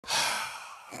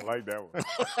I like that one.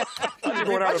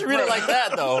 Why'd you read it like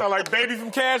that, though? Sound like Baby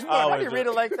from Cash Money. Why'd you read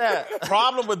it like that?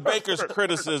 Problem with Baker's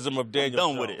criticism of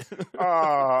Daniel Done Jones. with it.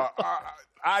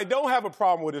 I don't have a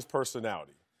problem with his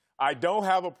personality. I don't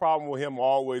have a problem with him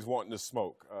always wanting to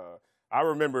smoke. I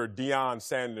remember Deion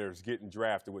Sanders getting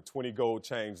drafted with 20 gold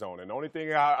chains on. And the only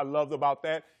thing I loved about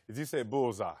that is he said,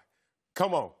 bullseye.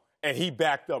 Come on. And he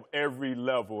backed up every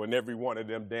level and every one of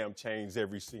them damn chains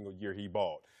every single year he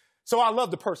bought. So I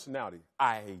love the personality.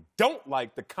 I don't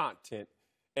like the content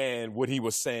and what he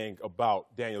was saying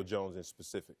about Daniel Jones in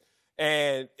specific.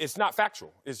 And it's not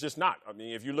factual. It's just not. I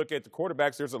mean, if you look at the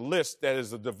quarterbacks, there's a list that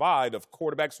is a divide of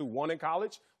quarterbacks who won in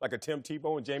college, like a Tim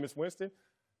Tebow and Jameis Winston.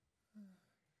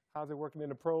 How's it working in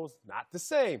the pros? Not the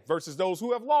same. Versus those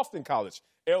who have lost in college.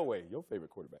 Elway, your favorite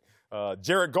quarterback.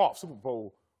 Jared Goff, Super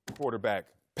Bowl quarterback.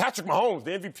 Patrick Mahomes,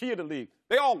 the MVP of the league.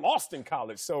 They all lost in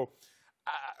college. So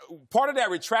part of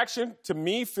that retraction, to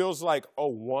me, feels like, oh,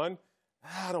 one,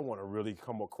 I don't want to really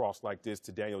come across like this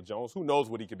to Daniel Jones. Who knows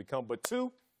what he could become? But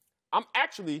two, I'm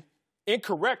actually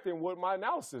incorrect in what my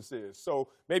analysis is. So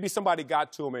maybe somebody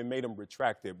got to him and made him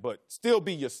retract it. But still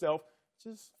be yourself.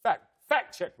 Just fact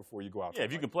check before you go out. Yeah,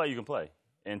 if you can play, you can play.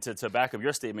 And to back up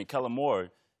your statement, Kellen Moore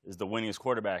is the winningest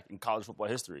quarterback in college football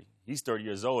history. He's 30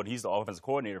 years old. He's the offensive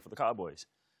coordinator for the Cowboys.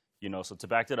 You know, so to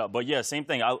back that up. But, yeah, same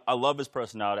thing. I love his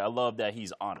personality. I love that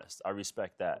he's honest. I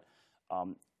respect that.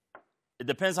 It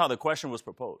depends how the question was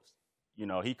proposed. You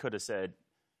know, he could have said,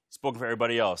 spoken for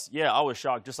everybody else. Yeah, I was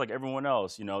shocked, just like everyone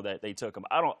else, you know, that they took him.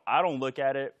 I don't look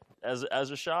at it as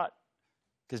a shot,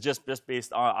 because just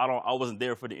based on I wasn't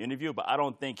there for the interview, but I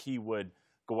don't think he would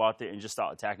go out there and just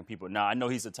start attacking people. Now, I know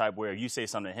he's the type where if you say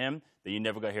something to him, then you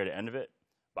never gonna hear the end of it.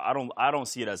 But I don't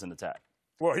see it as an attack.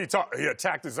 Well, he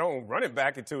attacked his own running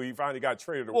back until he finally got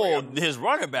traded away. Well, his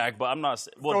running back, but I'm not.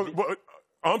 Well,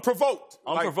 unprovoked.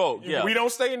 Unprovoked, yeah. We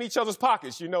don't stay in each other's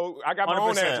pockets. You know, I got my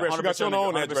own address. You got your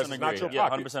own address. It's not your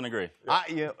pocket. 100% agree.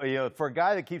 You know, for a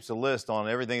guy that keeps a list on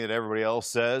everything that everybody else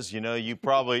says, you know, you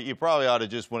probably ought to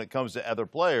just, when it comes to other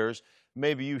players,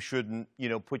 maybe you shouldn't, you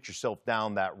know, put yourself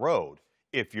down that road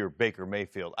if you're Baker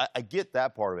Mayfield. I get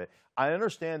that part of it. I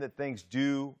understand that things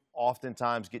do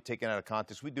oftentimes get taken out of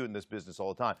context. We do it in this business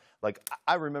all the time. Like,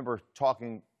 I remember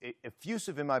talking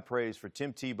effusive in my praise for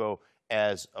Tim Tebow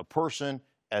as a person,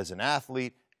 as an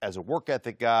athlete, as a work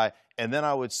ethic guy, and then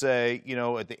I would say, you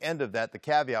know, at the end of that, the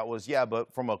caveat was, yeah,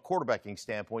 but from a quarterbacking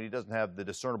standpoint, he doesn't have the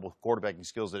discernible quarterbacking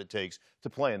skills that it takes to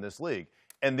play in this league.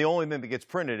 And the only thing that gets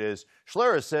printed is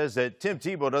Schlereth says that Tim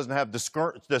Tebow doesn't have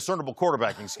discernible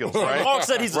quarterbacking skills, right? Mark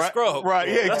said he's a scrub. Right,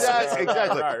 yeah, exactly.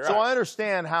 Right. So I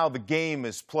understand how the game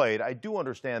is played. I do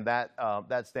understand that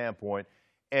that standpoint.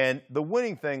 And the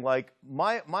winning thing, like,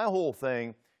 my whole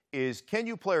thing is, can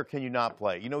you play or can you not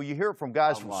play? You know, you hear it from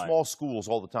guys from small schools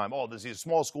all the time. Oh, this is a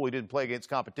small school, he didn't play against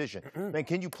competition. Man,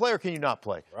 can you play or can you not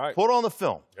play? Right. Put on the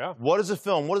film. Yeah. What is the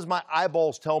film? What does my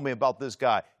eyeballs tell me about this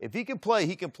guy? If he can play,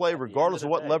 he can play regardless of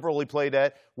what level he played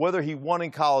at, whether he won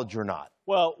in college or not.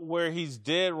 Well, where he's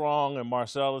dead wrong and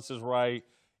Marcellus is right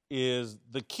is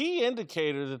the key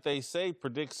indicator that they say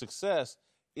predicts success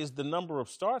is the number of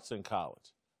starts in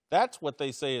college. That's what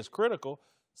they say is critical.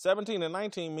 17 and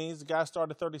 19 means the guy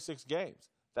started 36 games.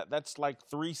 That's like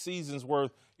 3 seasons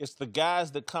worth. It's the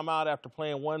guys that come out after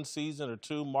playing 1 season or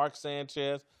 2. Mark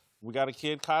Sanchez. We got a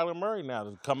kid, Kyler Murray, now,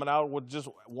 that's coming out with just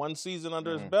 1 season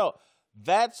under his belt.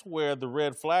 That's where the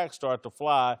red flags start to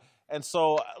fly. And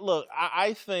so, look,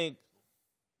 I think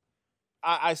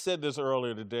I said this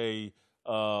earlier today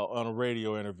on a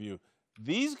radio interview.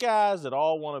 These guys that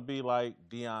all want to be like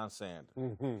Deion Sanders,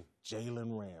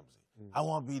 Jalen Ramsey. I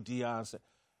want to be Deion Sanders.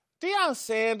 Deion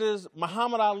Sanders,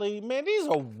 Muhammad Ali, man, these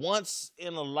are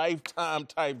once-in-a-lifetime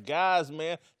type guys,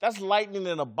 man. That's lightning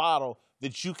in a bottle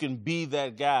that you can be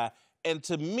that guy. And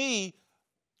to me,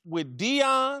 with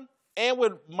Deion and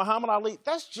with Muhammad Ali,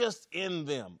 that's just in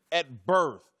them at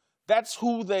birth. That's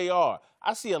who they are.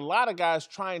 I see a lot of guys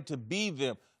trying to be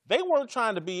them. They weren't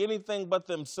trying to be anything but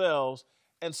themselves.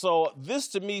 And so this,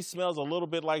 to me, smells a little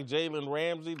bit like Jalen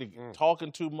Ramsey,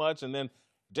 talking too much, and then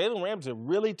Jalen Ramsey, a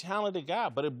really talented guy,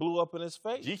 but it blew up in his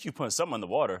face. GQ putting something in the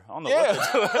water. I don't know what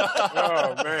they're doing.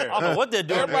 Oh, man. I don't know what they're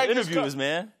doing in interviews,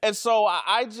 man. And so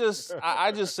I just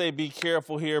say be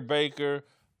careful here, Baker.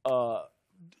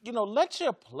 You know, let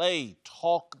your play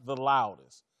talk the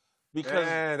loudest. Because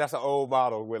that's an old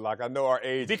model, Whitlock. I know our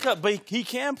age. But he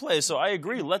can play, so I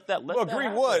agree. Let that agree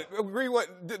happen. what? Agree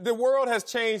what? The world has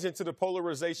changed into the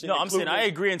polarization. No, I'm saying I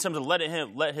agree in terms of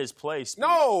let his play speak.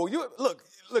 No, look,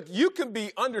 you can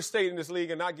be understated in this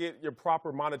league and not get your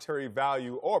proper monetary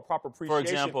value or proper appreciation.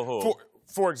 For example, who?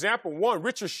 For example, one,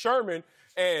 Richard Sherman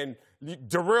and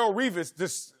Darrell Revis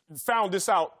just found this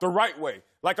out the right way,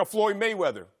 like a Floyd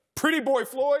Mayweather. Pretty boy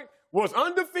Floyd was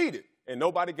undefeated, and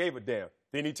nobody gave a damn.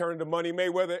 Then he turned to Money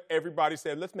Mayweather. Everybody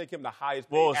said, let's make him the highest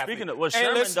paid athlete. Speaking of what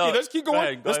Sherman does. Let's keep going. Go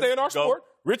ahead, let's stay in our go. sport.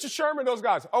 Richard Sherman, those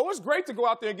guys. Oh, it's great to go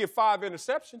out there and get 5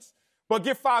 interceptions, but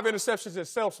get 5 interceptions and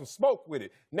sell some smoke with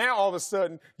it. Now, all of a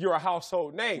sudden, you're a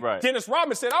household name. Right. Dennis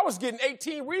Rodman said, I was getting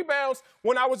 18 rebounds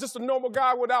when I was just a normal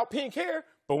guy without pink hair,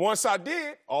 but once I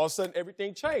did, all of a sudden,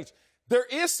 everything changed. There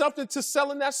is something to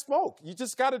selling that smoke. You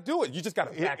just got to do it. You just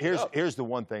got to back it up. Here's the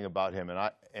one thing about him,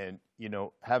 and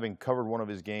having covered one of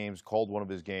his games, called one of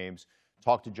his games,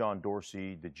 talked to John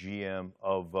Dorsey, the GM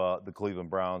of the Cleveland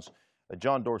Browns.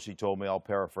 John Dorsey told me, I'll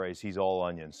paraphrase, he's all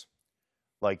onions.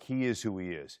 Like, he is who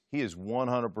he is. He is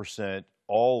 100%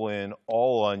 all in,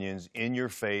 all onions, in your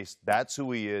face. That's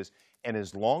who he is. And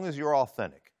as long as you're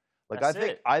authentic, like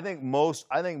I think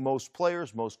most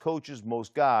players, most coaches,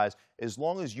 most guys, as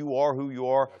long as you are who you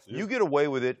are, you get away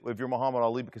with it if you're Muhammad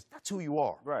Ali because that's who you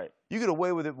are. Right. You get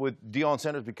away with it with Deion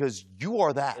Sanders because you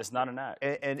are that. It's not an act.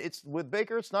 And it's with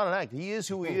Baker, it's not an act. He is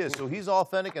who he is. So he's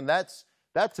authentic, and that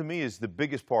to me is the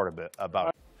biggest part of it about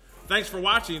it. Thanks for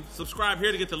watching. Subscribe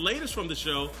here to get the latest from the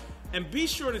show. And be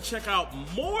sure to check out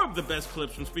more of the best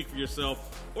clips from Speak For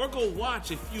Yourself or go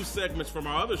watch a few segments from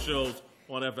our other shows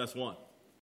on FS1.